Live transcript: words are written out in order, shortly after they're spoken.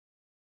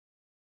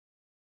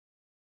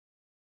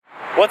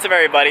What's up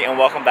everybody, and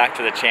welcome back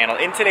to the channel.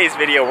 In today's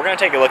video, we're going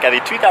to take a look at the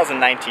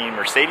 2019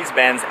 Mercedes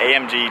Benz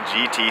AMG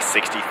GT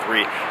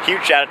 63.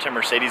 Huge shout out to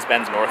Mercedes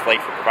Benz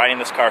Northlake for providing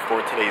this car for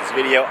today's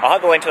video. I'll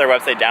have the link to their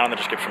website down in the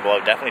description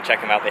below. Definitely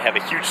check them out. They have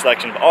a huge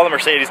selection of all the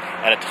Mercedes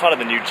and a ton of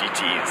the new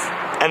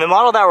GTs. And the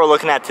model that we're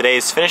looking at today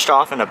is finished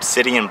off in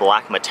obsidian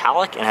black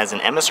metallic and has an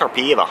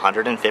MSRP of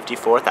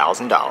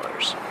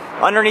 $154,000.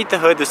 Underneath the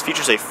hood, this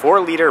features a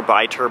 4-liter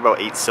bi-turbo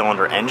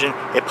 8-cylinder engine.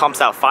 It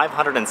pumps out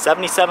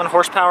 577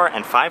 horsepower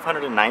and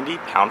 590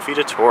 pound-feet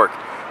of torque.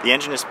 The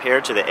engine is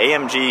paired to the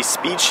AMG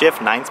Speed Shift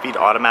 9-speed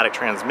automatic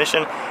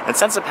transmission and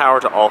sends the power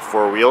to all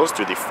 4 wheels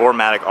through the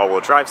 4MATIC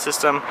all-wheel drive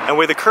system. And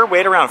with a curb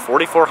weight around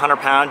 4,400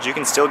 pounds, you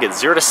can still get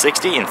 0 to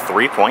 60 in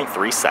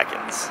 3.3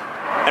 seconds.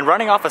 And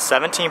running off a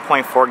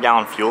 17.4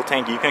 gallon fuel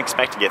tank, you can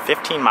expect to get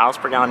 15 miles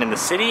per gallon in the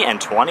city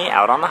and 20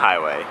 out on the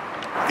highway.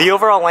 The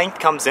overall length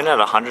comes in at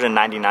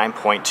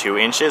 199.2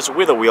 inches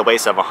with a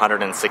wheelbase of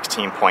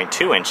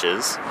 116.2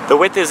 inches. The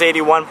width is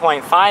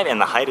 81.5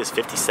 and the height is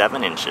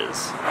 57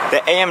 inches.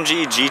 The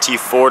AMG GT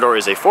 4-door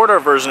is a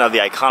 4-door version of the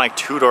iconic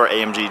 2-door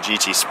AMG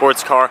GT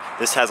sports car.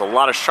 This has a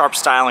lot of sharp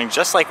styling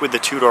just like with the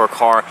 2-door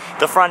car.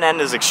 The front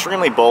end is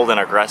extremely bold and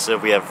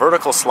aggressive. We have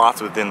vertical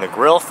slots within the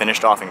grille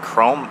finished off in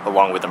chrome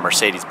along with the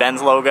Mercedes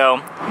Benz logo.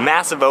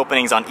 Massive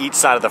openings on each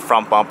side of the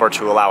front bumper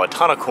to allow a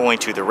ton of cooling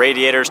to the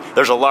radiators.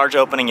 There's a large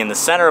opening in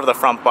the center of the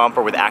front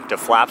bumper with active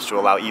flaps to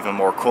allow even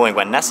more cooling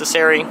when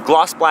necessary.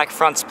 Gloss black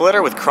front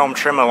splitter with chrome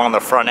trim along the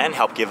front end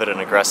help give it an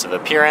aggressive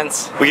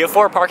appearance. We get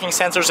 4 parking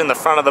sensors in the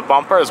front of the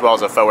bumper as well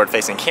as a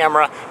forward-facing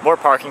camera. More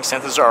parking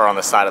sensors are on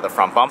the side of the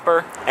front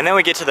bumper. And then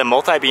we get to the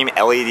multi-beam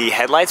LED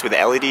headlights with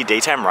LED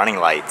daytime running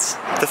lights.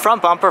 The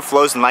front bumper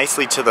flows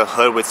nicely to the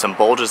hood with some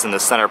bulges in the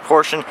center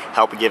portion,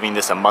 help giving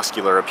this a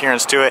muscular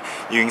appearance to it.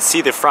 You can see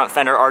the front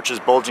fender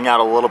arches bulging out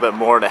a little bit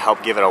more to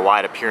help give it a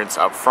wide appearance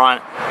up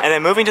front. And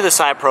then moving to the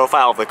side profile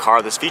of the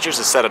car, this features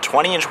a set of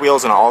 20-inch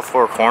wheels in all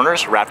 4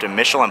 corners, wrapped in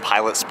Michelin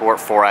Pilot Sport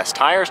 4S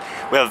tires.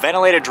 We have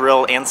ventilated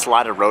drill and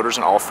slotted rotors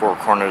in all 4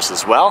 corners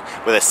as well,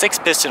 with a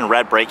 6-piston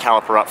red brake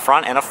caliper up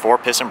front and a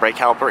 4-piston brake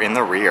caliper in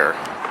the rear.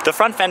 The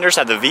front fenders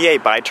have the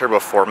V8 bi-turbo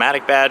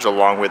 4MATIC badge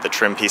along with the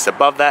trim piece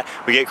above that.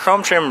 We get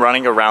chrome trim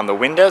running around the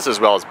windows as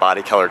well as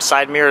body colored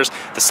side mirrors.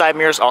 The side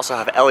mirrors also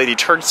have LED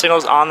turn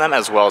signals on them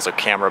as well as a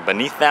camera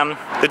beneath them.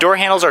 The door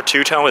handles are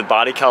two-tone with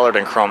body colored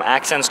and chrome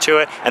accents to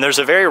it, and there's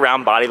a very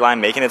round body line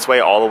making its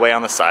way all the way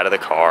on the side of the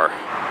car.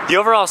 The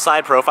overall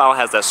side profile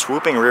has that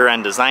swooping rear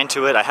end design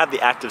to it. I have the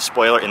active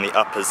spoiler in the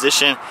up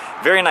position.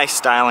 Very nice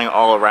styling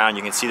all around.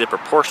 You can see the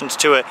proportions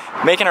to it.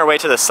 Making our way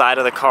to the side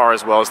of the car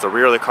as well as the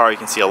rear of the car, you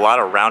can see a lot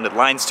of rounded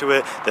lines to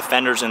it. The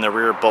fenders in the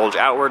rear bulge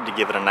outward to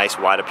give it a nice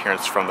wide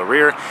appearance from the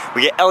rear.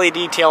 We get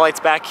LED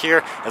taillights back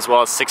here as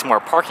well as 6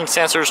 more parking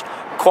sensors.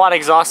 Quad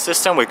exhaust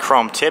system with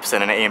chrome tips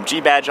and an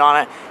AMG badge on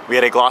it. We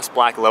had a gloss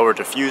black lower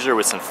diffuser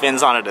with some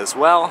fins on it as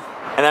well.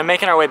 And then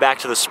making our way back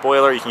to the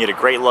spoiler, you can get a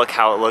great look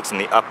how it looks in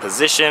the up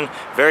position.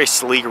 Very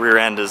sleek rear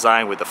end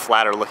design with the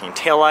flatter looking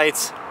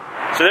taillights.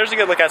 So there's a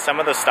good look at some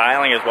of the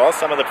styling as well as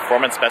some of the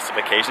performance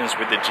specifications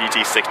with the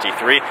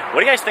GT63. What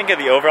do you guys think of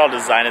the overall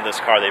design of this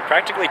car? They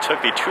practically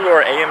took the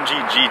 2-door AMG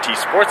GT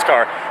sports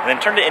car and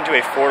then turned it into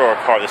a 4-door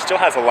car that still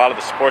has a lot of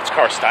the sports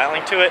car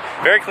styling to it.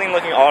 Very clean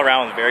looking all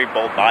around with very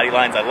bold body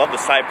lines. I love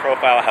the side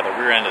profile, how the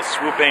rear end is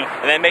swooping.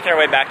 And then making our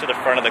way back to the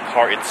front of the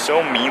car, it's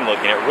so mean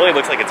looking. It really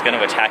looks like it's going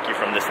to attack you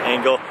from this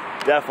angle.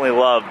 Definitely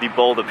love the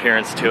bold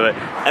appearance to it.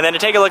 And then to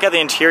take a look at the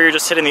interior,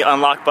 just hitting the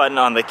unlock button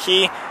on the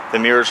key, the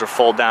mirrors will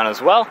fold down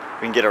as well.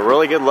 We can get a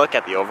really good look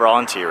at the overall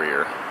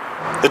interior.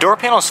 The door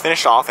panel is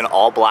finished off in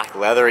all black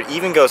leather. It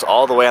even goes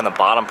all the way on the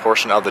bottom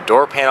portion of the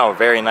door panel.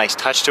 Very nice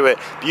touch to it.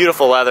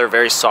 Beautiful leather,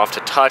 very soft to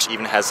touch,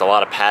 even has a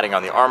lot of padding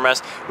on the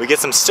armrest. We get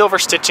some silver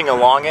stitching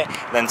along it,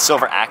 and then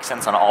silver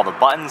accents on all the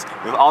buttons.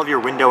 We have all of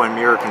your window and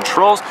mirror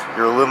controls,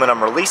 your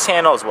aluminum release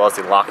handle, as well as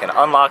the lock and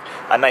unlock,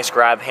 a nice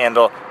grab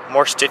handle,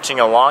 more stitching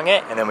along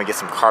it, and then we get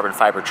some carbon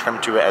fiber trim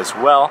to it as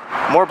well.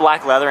 More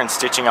black leather and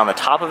stitching on the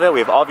top of it. We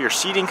have all of your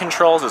seating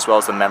controls as well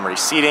as the memory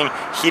seating,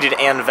 heated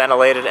and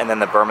ventilated, and then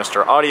the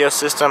Burmester audio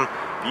system.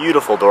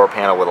 Beautiful door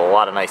panel with a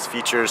lot of nice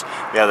features.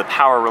 We have the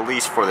power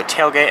release for the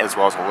tailgate as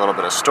well as a little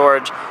bit of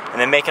storage. And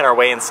then making our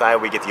way inside,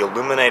 we get the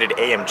illuminated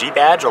AMG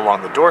badge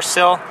along the door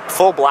sill.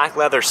 Full black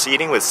leather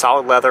seating with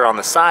solid leather on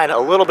the side, a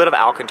little bit of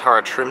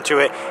Alcantara trim to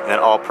it, and then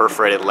all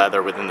perforated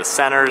leather within the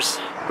centers.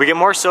 We get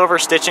more silver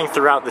stitching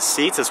throughout the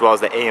seats as well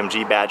as the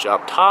AMG badge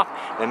up top.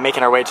 And then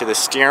making our way to the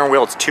steering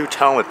wheel, it's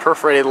two-tone with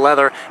perforated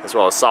leather as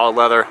well as solid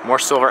leather, more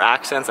silver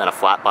accents, and a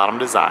flat bottom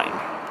design.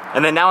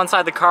 And then now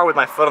inside the car with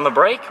my foot on the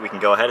brake, we can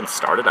go ahead and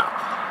start it up.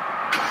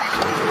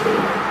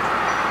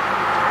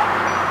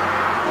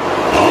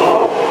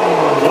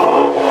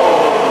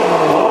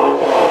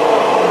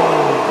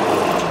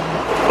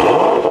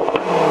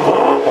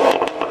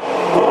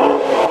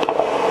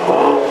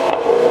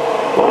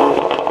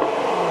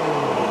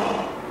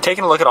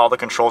 Taking a look at all the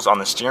controls on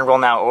the steering wheel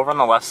now, over on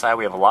the left side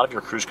we have a lot of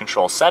your cruise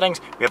control settings.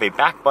 We have a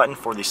back button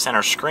for the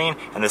center screen,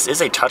 and this is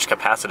a touch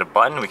capacitive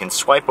button. We can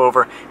swipe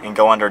over and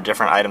go under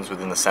different items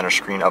within the center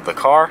screen of the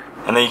car.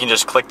 And then you can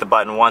just click the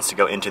button once to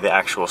go into the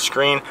actual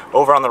screen.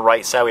 Over on the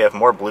right side we have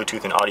more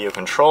Bluetooth and audio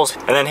controls.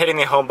 And then hitting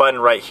the home button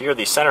right here,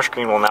 the center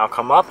screen will now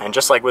come up. And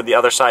just like with the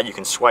other side, you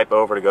can swipe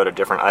over to go to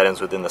different items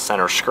within the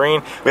center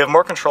screen. We have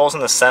more controls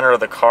in the center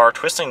of the car.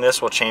 Twisting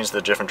this will change the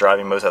different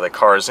driving modes that the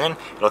car is in.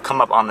 It'll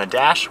come up on the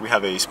dash. We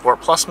have a Sport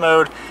Plus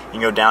mode. You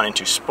can go down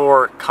into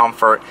Sport,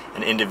 Comfort,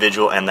 and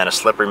Individual, and then a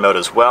slippery mode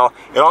as well.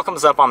 It all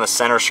comes up on the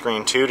center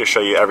screen too to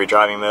show you every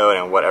driving mode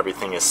and what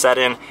everything is set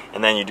in.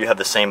 And then you do have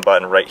the same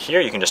button right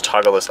here. You can just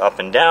toggle this up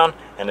and down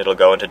and it'll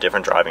go into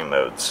different driving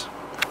modes.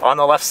 On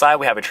the left side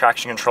we have a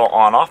traction control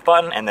on-off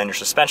button, and then your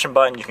suspension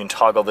button. You can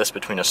toggle this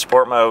between a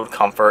Sport mode,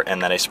 Comfort,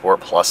 and then a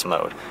Sport Plus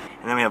mode.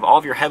 And then we have all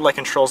of your headlight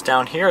controls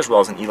down here, as well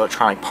as an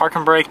electronic park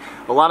and brake.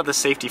 A lot of the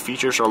safety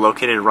features are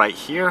located right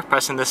here.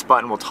 Pressing this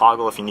button will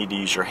toggle if you need to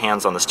use your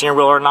hands on the steering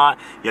wheel or not.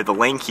 You have the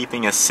lane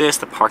keeping assist,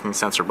 the parking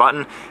sensor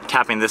button.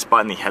 Tapping this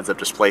button, the heads-up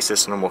display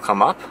system will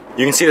come up.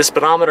 You can see the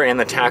speedometer and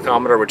the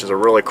tachometer, which is a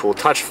really cool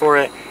touch for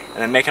it. And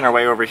then making our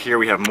way over here,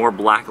 we have more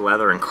black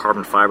leather and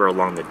carbon fiber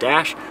along the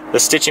dash. The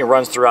stitching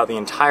runs throughout the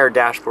entire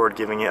dashboard,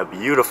 giving it a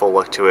beautiful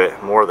look to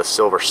it, more of the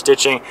silver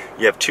stitching.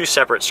 You have two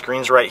separate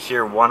screens right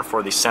here, one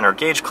for the center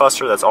gauge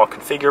cluster that's all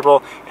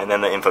configurable, and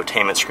then the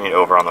infotainment screen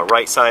over on the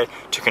right side.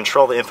 To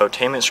control the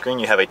infotainment screen,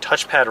 you have a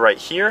touchpad right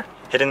here.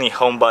 Hitting the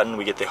home button,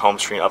 we get the home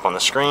screen up on the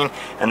screen,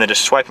 and then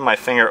just swiping my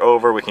finger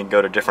over, we can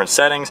go to different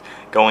settings.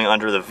 Going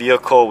under the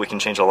vehicle, we can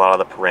change a lot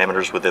of the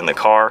parameters within the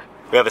car.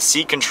 We have a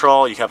seat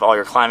control, you have all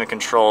your climate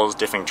controls,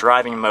 different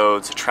driving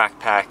modes, track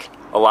pack,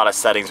 a lot of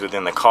settings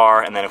within the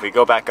car. And then if we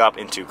go back up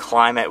into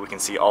climate, we can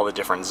see all the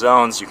different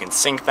zones. You can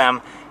sync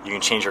them, you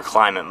can change your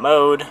climate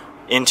mode.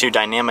 Into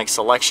dynamic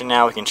selection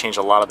now, we can change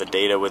a lot of the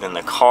data within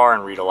the car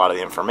and read a lot of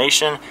the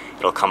information.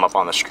 It'll come up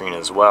on the screen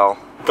as well.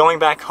 Going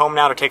back home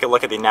now to take a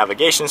look at the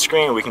navigation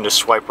screen, we can just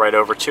swipe right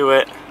over to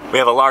it. We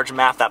have a large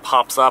map that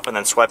pops up, and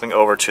then swiping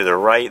over to the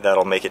right,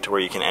 that'll make it to where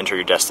you can enter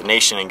your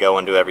destination and go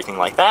and do everything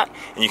like that.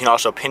 And you can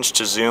also pinch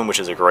to zoom, which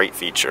is a great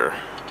feature.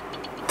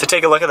 To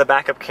take a look at the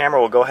backup camera,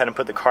 we'll go ahead and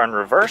put the car in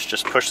reverse.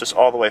 Just push this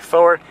all the way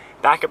forward.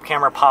 Backup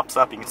camera pops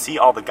up. You can see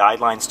all the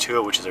guidelines to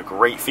it, which is a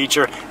great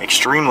feature.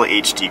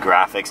 Extremely HD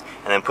graphics.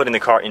 And then putting the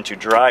car into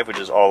drive, which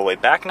is all the way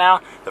back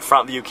now. The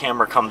front view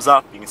camera comes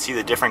up. You can see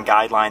the different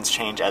guidelines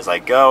change as I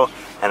go.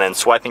 And then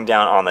swiping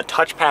down on the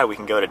touchpad, we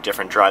can go to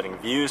different driving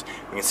views.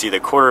 We can see the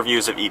quarter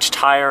views of each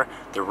tire,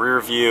 the rear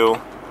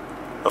view,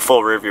 the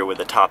full rear view with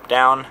the top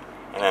down,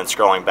 and then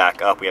scrolling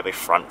back up, we have a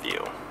front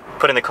view.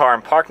 Putting the car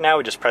in park now,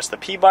 we just press the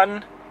P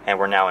button, and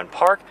we're now in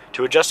park.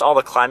 To adjust all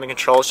the climate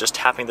controls, just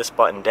tapping this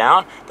button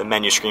down, the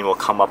menu screen will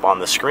come up on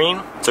the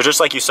screen. So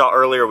just like you saw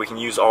earlier, we can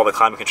use all the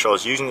climate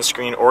controls using the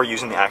screen or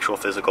using the actual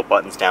physical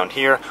buttons down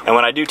here. And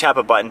when I do tap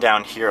a button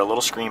down here, a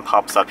little screen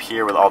pops up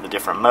here with all the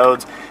different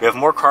modes. We have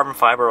more carbon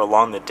fiber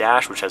along the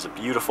dash, which has a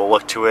beautiful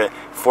look to it.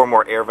 4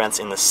 more air vents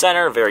in the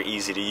center, very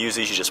easy to use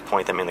these, you just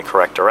point them in the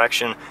correct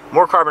direction.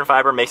 More carbon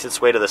fiber makes its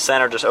way to the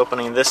center. Just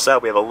opening this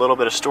up, we have a little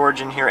bit of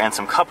storage in here and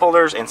some cup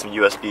holders and some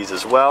USBs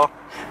as well.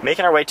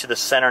 Making our way to the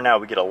center now,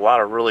 we get a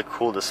lot of really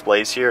cool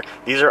displays here.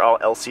 These are all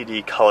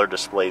LCD color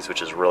displays,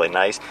 which is really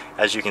nice.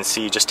 As you can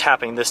see, just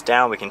tapping this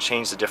down, we can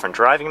change the different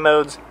driving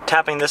modes.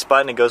 Tapping this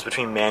button, it goes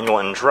between manual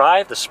and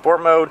drive. The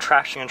sport mode,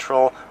 traction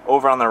control,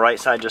 over on the right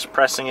side, just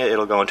pressing it,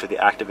 it'll go into the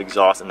active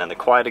exhaust and then the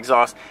quiet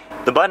exhaust.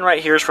 The button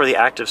right here is for the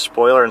active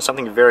spoiler, and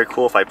something very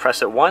cool, if I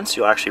press it once,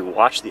 you'll actually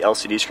watch the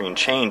LCD screen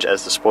change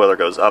as the spoiler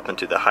goes up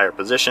into the higher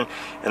position,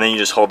 and then you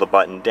just hold the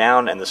button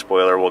down and the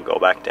spoiler will go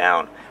back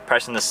down.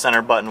 Pressing the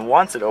center button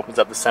once, it opens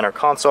up the center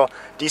console.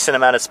 Decent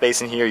amount of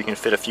space in here, you can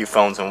fit a few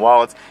phones and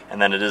wallets,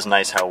 and then it is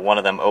nice how one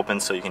of them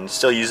opens so you can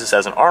still use this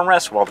as an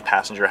armrest while the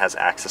passenger has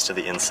access to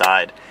the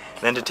inside.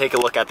 And then to take a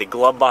look at the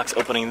glove box,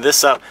 opening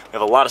this up, we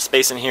have a lot of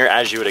space in here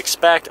as you would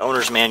expect.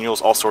 Owner's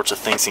manuals, all sorts of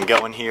things can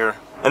go in here.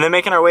 And then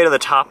making our way to the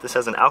top, this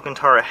has an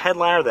Alcantara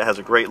headliner that has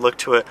a great look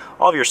to it.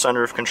 All of your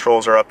sunroof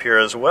controls are up here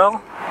as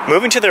well.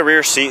 Moving to the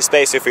rear seat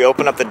space, if we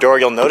open up the door,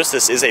 you'll notice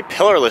this is a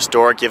pillarless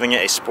door, giving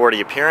it a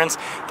sporty appearance.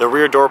 The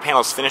rear door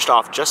panel is finished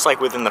off just like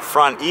within the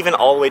front. Even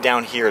all the way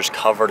down here is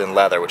covered in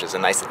leather, which is a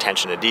nice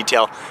attention to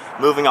detail.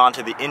 Moving on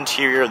to the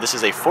interior, this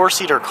is a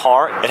 4-seater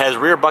car. It has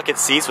rear bucket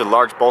seats with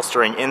large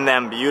bolstering in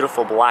them,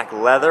 beautiful black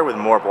leather with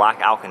more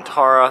black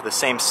Alcantara, the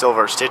same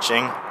silver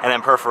stitching, and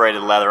then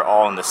perforated leather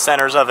all in the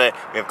centers of it.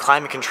 We have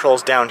climate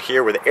controls down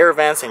here with air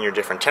vents and your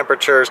different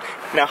temperatures.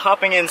 Now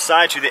hopping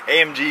inside to the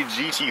AMG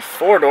GT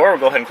 4-door, we'll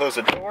go ahead and close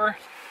the door.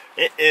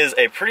 It is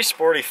a pretty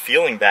sporty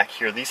feeling back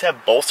here. These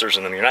have bolsters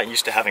in them. You're not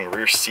used to having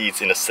rear seats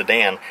in a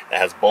sedan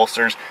that has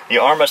bolsters. The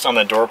armrest on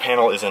the door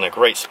panel is in a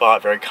great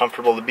spot, very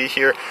comfortable to be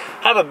here.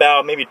 Have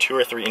about maybe 2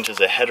 or 3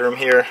 inches of headroom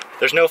here.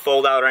 There's no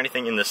fold out or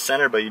anything in the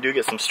center, but you do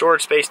get some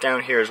storage space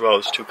down here, as well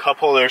as 2 cup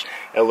holders,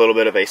 a little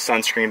bit of a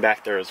sunscreen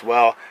back there as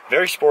well.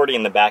 Very sporty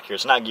in the back here.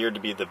 It's not geared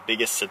to be the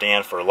biggest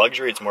sedan for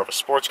luxury. It's more of a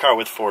sports car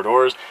with 4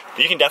 doors,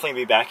 but you can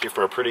definitely be back here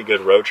for a pretty good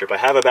road trip. I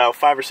have about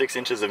 5 or 6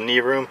 inches of knee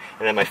room,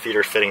 and then my feet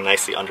are fitting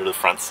nicely under the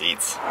front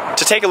seats.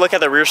 To take a look at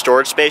the rear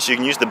storage space, you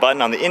can use the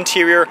button on the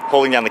interior,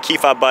 holding down the key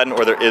fob button,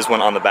 or there is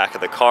one on the back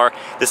of the car.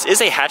 This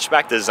is a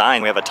hatchback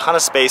design. We have a ton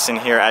of space in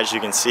here, as you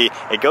can see.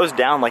 It goes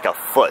down like a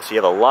foot, so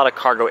you have a lot of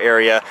cargo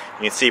area.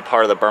 You can see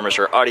part of the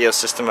Burmester audio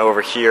system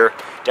over here.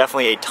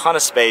 Definitely a ton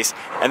of space.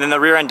 And then the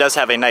rear end does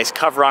have a nice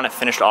cover on it,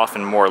 finished off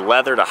in more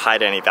leather to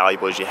hide any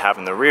valuables you have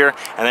in the rear.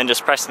 And then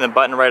just pressing the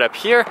button right up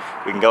here,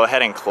 we can go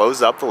ahead and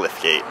close up the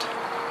liftgate.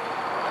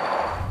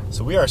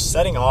 So we are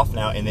setting off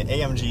now in the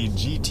AMG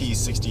GT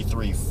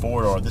 63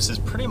 4-door. This is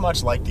pretty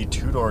much like the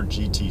 2-door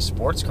GT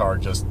sports car,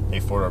 just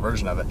a 4-door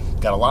version of it.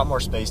 Got a lot more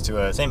space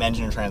to it, same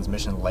engine and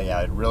transmission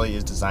layout. It really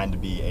is designed to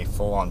be a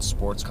full-on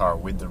sports car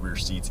with the rear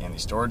seats and the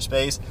storage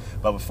space.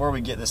 But before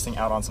we get this thing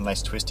out on some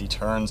nice twisty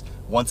turns,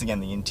 once again,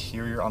 the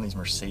interior on these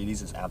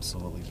Mercedes is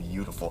absolutely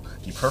beautiful.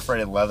 The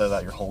perforated leather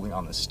that you're holding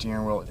on the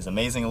steering wheel is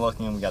amazing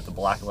looking. We got the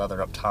black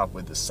leather up top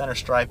with the center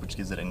stripe, which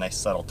gives it a nice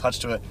subtle touch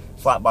to it.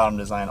 Flat bottom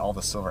design, all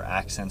the silver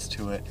accents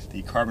to it.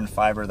 The carbon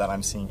fiber that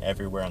I'm seeing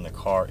everywhere in the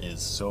car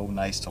is so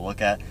nice to look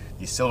at.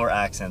 The silver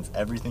accents,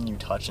 everything you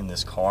touch in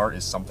this car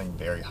is something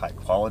very high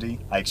quality.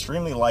 I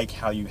extremely like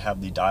how you have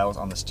the dials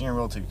on the steering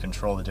wheel to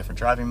control the different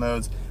driving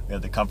modes. We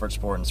have the Comfort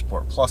Sport and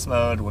Sport Plus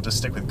mode. We'll just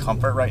stick with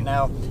Comfort right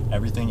now.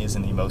 Everything is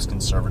in the most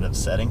conservative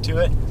setting to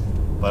it.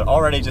 But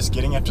already just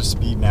getting up to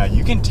speed now,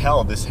 you can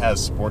tell this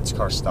has sports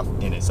car stuff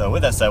in it. So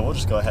with that said, we'll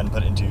just go ahead and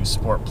put it into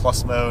Sport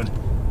Plus mode.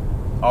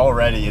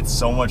 Already it's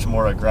so much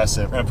more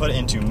aggressive. We're gonna put it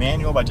into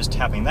manual by just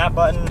tapping that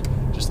button,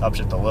 just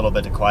upshift a little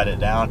bit to quiet it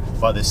down,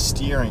 but the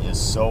steering is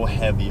so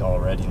heavy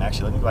already. And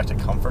actually, let me go back to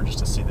comfort just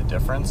to see the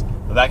difference.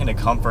 But back into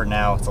comfort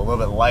now, it's a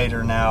little bit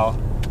lighter now,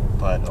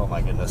 but oh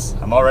my goodness,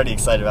 I'm already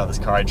excited about this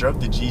car. I drove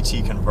the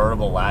GT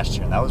convertible last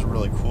year and that was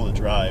really cool to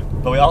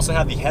drive. But we also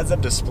have the heads-up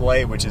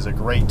display, which is a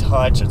great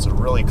touch. It's a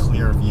really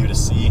clear view to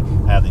see.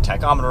 I have the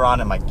tachometer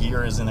on and my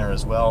gear is in there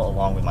as well,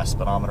 along with my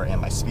speedometer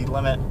and my speed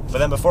limit. But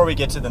then before we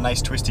get to the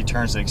nice twisty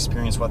turns to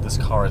experience what this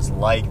car is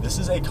like, this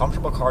is a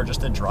comfortable car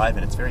just to drive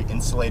in. It's very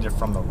insulated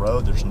from the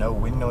road. There's no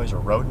wind noise or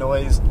road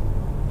noise.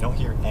 You don't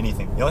hear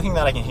anything. The only thing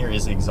that I can hear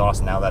is the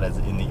exhaust now that it's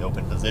in the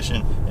open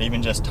position. And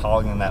even just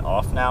toggling that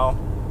off now,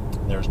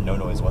 there's no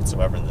noise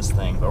whatsoever in this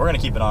thing. But we're gonna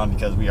keep it on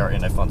because we are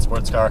in a fun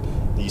sports car.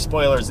 The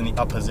spoiler is in the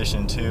up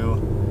position too.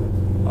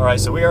 All right,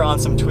 so we are on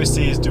some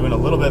twisties, doing a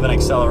little bit of an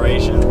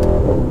acceleration.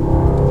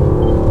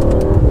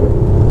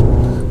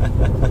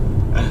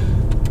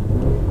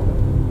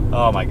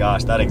 Oh my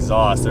gosh, that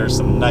exhaust, there's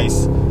some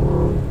nice,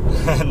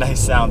 nice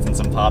sounds and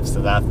some pops to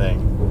that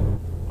thing.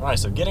 All right,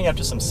 so getting up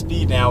to some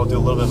speed now, we'll do a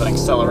little bit of an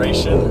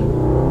acceleration.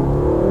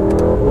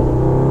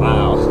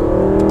 Wow.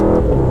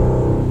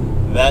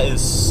 That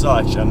is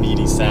such a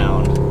meaty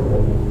sound.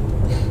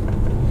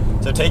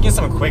 So taking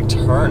some quick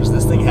turns,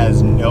 this thing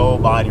has no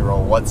body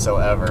roll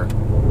whatsoever.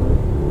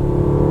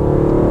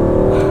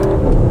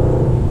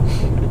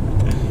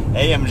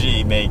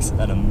 AMG makes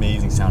an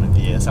amazing sounding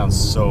V8. It sounds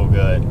so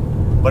good.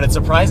 But it's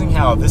surprising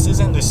how this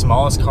isn't the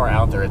smallest car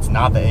out there. It's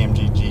not the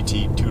AMG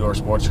GT 2-door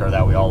sports car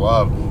that we all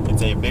love.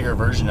 It's a bigger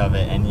version of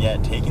it, and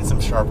yet taking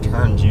some sharp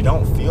turns, you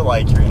don't feel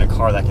like you're in a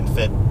car that can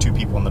fit 2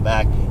 people in the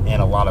back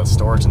and a lot of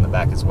storage in the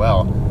back as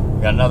well.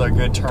 We got another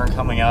good turn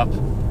coming up.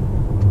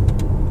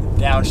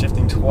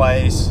 Downshifting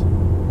twice.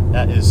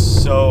 That is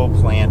so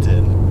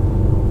planted.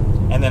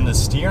 And then the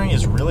steering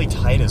is really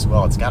tight as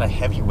well. It's got a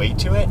heavy weight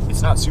to it.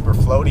 It's not super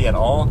floaty at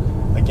all.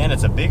 Again,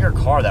 it's a bigger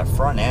car, that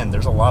front end.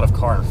 There's a lot of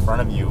car in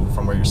front of you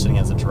from where you're sitting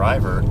as a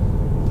driver,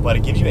 but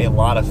it gives you a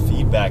lot of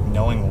feedback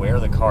knowing where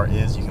the car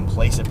is. You can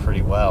place it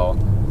pretty well.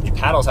 The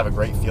paddles have a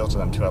great feel to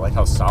them too. I like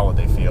how solid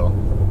they feel.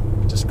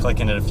 Just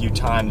clicking it a few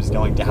times,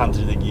 going down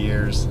through the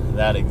gears.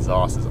 That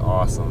exhaust is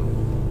awesome.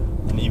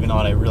 And even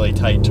on a really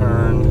tight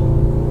turn,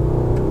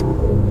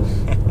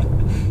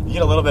 you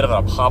get a little bit of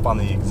a pop on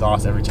the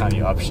exhaust every time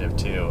you upshift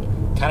too.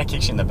 Kind of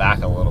kicks you in the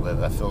back a little bit.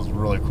 That feels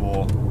really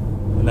cool.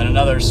 And then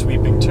another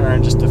sweeping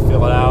turn just to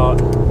fill it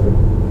out.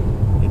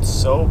 It's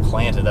so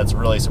planted, that's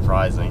really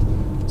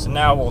surprising. So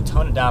now we'll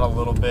tone it down a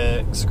little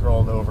bit,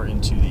 scroll over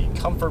into the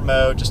comfort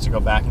mode just to go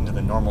back into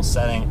the normal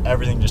setting.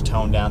 Everything just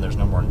toned down, there's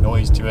no more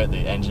noise to it. The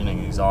engine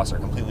and the exhaust are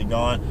completely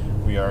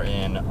gone. We are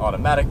in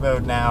automatic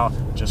mode now,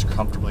 just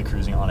comfortably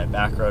cruising on a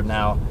back road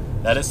now.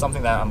 That is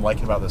something that I'm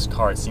liking about this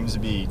car. It seems to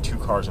be two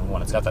cars in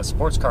one. It's got that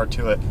sports car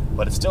to it,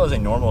 but it still is a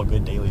normal,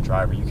 good daily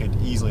driver. You could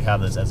easily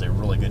have this as a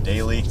really good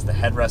daily. The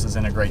headrest is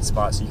in a great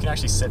spot, so you can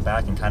actually sit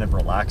back and kind of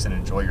relax and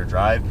enjoy your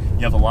drive.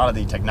 You have a lot of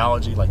the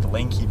technology, like the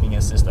lane keeping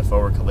assist, the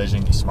forward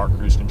collision, the smart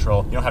cruise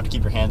control. You don't have to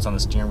keep your hands on the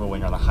steering wheel when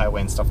you're on the highway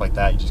and stuff like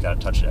that. You just got to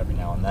touch it every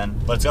now and then.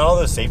 But it's got all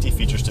those safety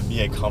features to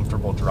be a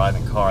comfortable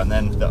driving car. And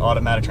then the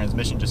automatic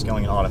transmission, just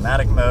going in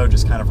automatic mode,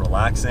 just kind of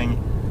relaxing.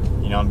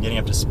 You know, I'm getting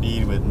up to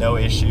speed with no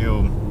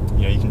issue.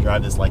 You know, you can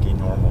drive this like a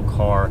normal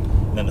car.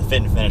 And then the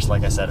fit and finish,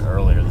 like I said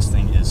earlier, this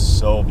thing is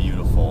so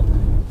beautiful.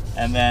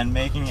 And then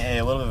making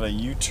a little bit of a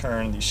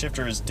U-turn, the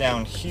shifter is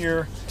down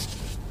here.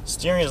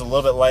 Steering is a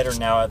little bit lighter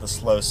now at the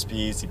slow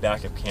speeds. The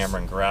backup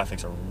camera and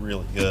graphics are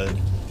really good.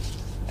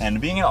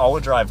 And being an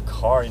all-wheel drive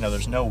car, you know,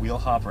 there's no wheel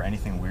hop or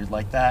anything weird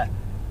like that.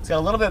 It's got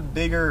a little bit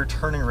bigger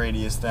turning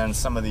radius than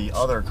some of the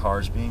other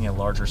cars, being a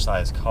larger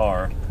size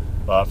car.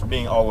 But for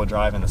being all-wheel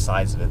drive and the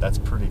size of it, that's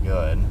pretty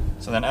good.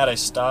 So then at a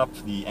stop,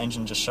 the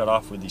engine just shut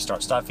off with the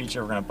start-stop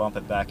feature. We're going to bump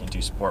it back into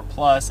Sport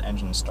Plus.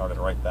 Engine started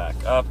right back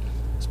up.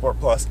 Sport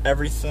Plus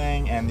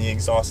everything, and the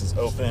exhaust is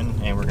open,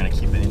 and we're going to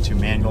keep it into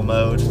manual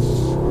mode.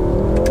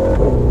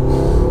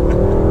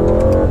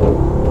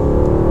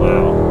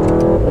 Wow.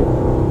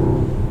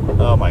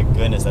 Oh my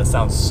goodness, that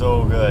sounds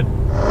so good.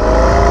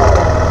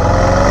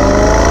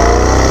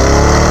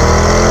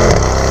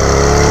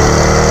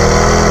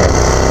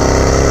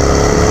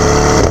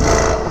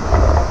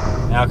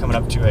 Now coming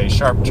up to a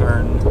sharp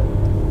turn,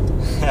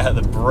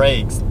 the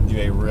brakes do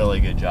a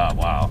really good job.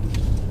 Wow,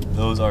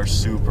 those are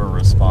super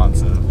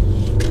responsive.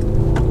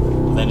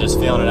 Then just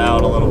feeling it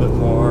out a little bit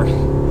more.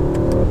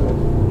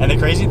 And the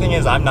crazy thing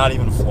is I'm not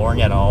even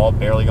flooring at all,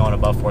 barely going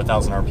above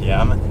 4,000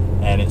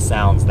 RPM, and it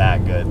sounds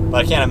that good.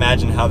 But I can't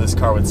imagine how this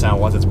car would sound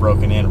once it's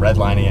broken in,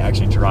 redlining it,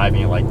 actually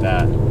driving it like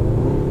that.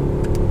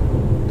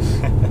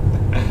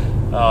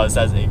 Oh, this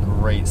has a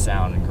great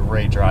sound and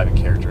great driving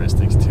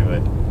characteristics to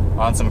it.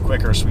 On some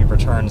quicker sweeper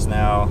turns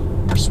now,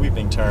 or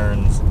sweeping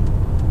turns.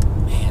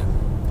 Man,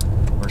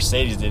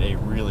 Mercedes did a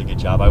really good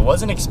job. I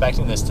wasn't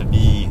expecting this to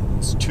be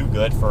too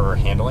good for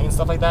handling and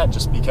stuff like that,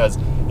 just because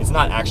it's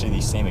not actually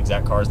the same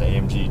exact car as the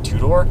AMG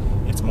two-door.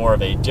 It's more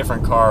of a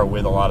different car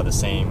with a lot of the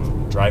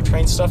same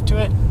drivetrain stuff to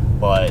it,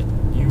 but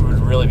you would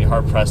really be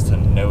hard-pressed to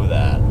know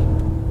that.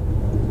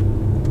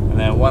 And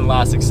then one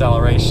last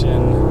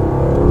acceleration.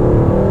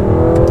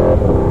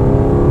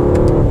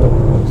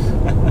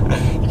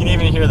 You can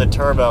even hear the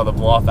turbo, the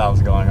blow-off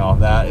valves going off.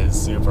 That is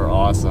super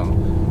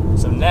awesome.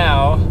 So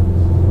now,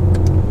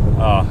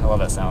 oh, I love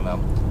that sound though.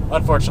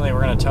 Unfortunately,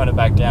 we're going to tone it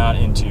back down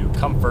into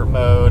comfort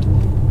mode,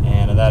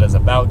 and that is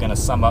about going to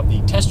sum up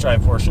the test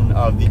drive portion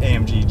of the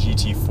AMG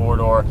GT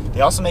 4-door. They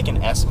also make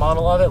an S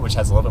model of it, which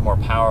has a little bit more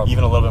power,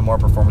 even a little bit more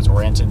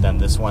performance-oriented than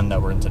this one that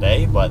we're in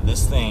today, but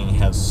this thing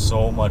has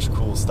so much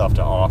cool stuff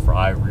to offer.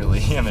 I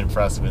really am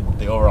impressed with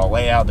the overall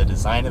layout. The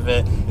design of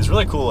it is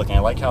really cool looking. I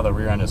like how the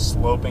rear end is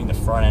sloping, the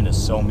front end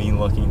is so mean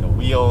looking, the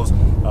wheels,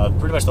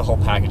 pretty much the whole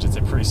package. It's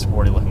a pretty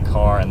sporty looking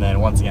car, and then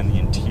once again, the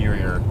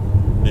interior,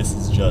 this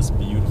is just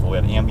beautiful. We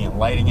have ambient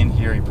lighting in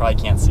here. You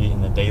probably can't see it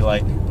in the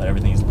daylight, but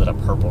everything is lit up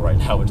purple right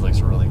now, which looks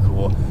really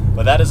cool.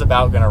 But that is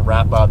about going to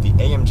wrap up the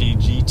AMG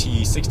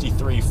GT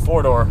 63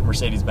 4-door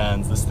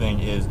Mercedes-Benz. This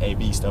thing is a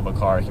beast of a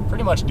car. It can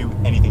pretty much do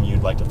anything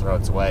you'd like to throw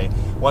its way.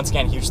 Once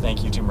again, huge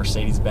thank you to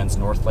Mercedes-Benz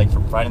Northlake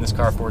for providing this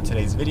car for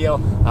today's video.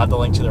 I'll have the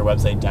link to their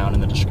website down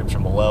in the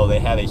description below. They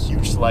have a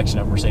huge selection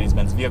of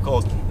Mercedes-Benz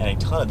vehicles and a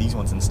ton of these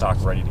ones in stock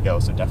ready to go,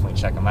 so definitely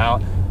check them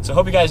out. So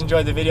hope you guys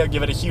enjoyed the video.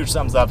 Give it a huge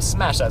thumbs up,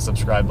 smash that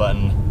subscribe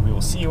button. We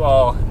will see you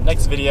all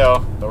next video,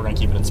 but we're going to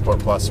keep it in Sport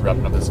Plus,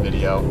 wrapping up this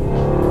video.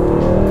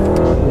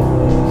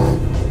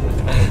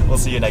 We'll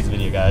see you next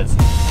video, guys.